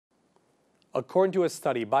According to a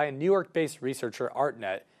study by a New York-based researcher,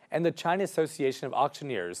 Artnet, and the China Association of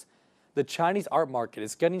Auctioneers, the Chinese art market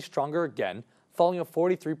is getting stronger again following a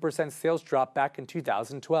 43% sales drop back in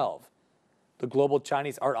 2012. The Global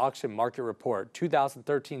Chinese Art Auction Market Report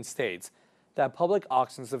 2013 states that public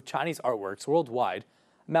auctions of Chinese artworks worldwide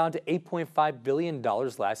amounted to $8.5 billion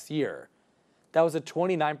last year. That was a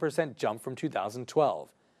 29% jump from 2012,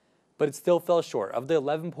 but it still fell short of the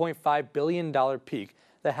 $11.5 billion peak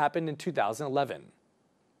that happened in 2011.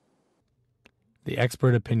 The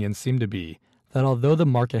expert opinions seem to be that although the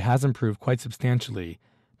market has improved quite substantially,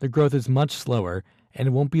 the growth is much slower and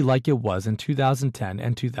it won't be like it was in 2010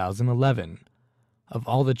 and 2011. Of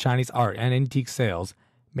all the Chinese art and antique sales,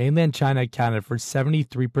 mainland China accounted for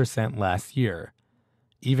 73% last year.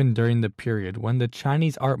 Even during the period when the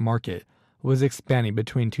Chinese art market was expanding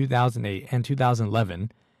between 2008 and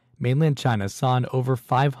 2011, mainland China saw an over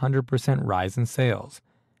 500% rise in sales.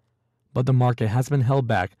 But the market has been held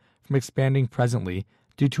back from expanding presently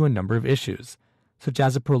due to a number of issues, such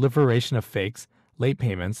as a proliferation of fakes, late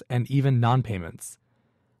payments, and even non-payments.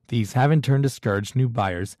 These have in turn discouraged new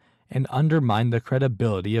buyers and undermined the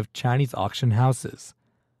credibility of Chinese auction houses.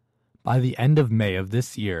 By the end of May of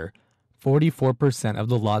this year, 44% of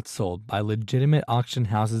the lots sold by legitimate auction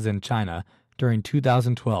houses in China during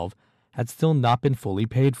 2012 had still not been fully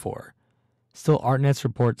paid for. Still, Artnet's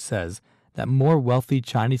report says that more wealthy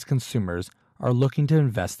Chinese consumers are looking to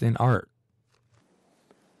invest in art.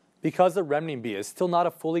 Because the renminbi is still not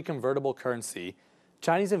a fully convertible currency,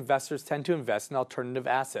 Chinese investors tend to invest in alternative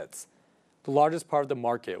assets. The largest part of the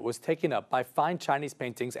market was taken up by fine Chinese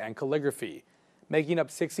paintings and calligraphy, making up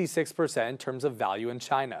 66% in terms of value in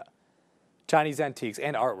China. Chinese antiques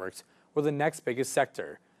and artworks were the next biggest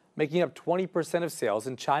sector, making up 20% of sales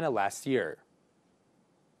in China last year.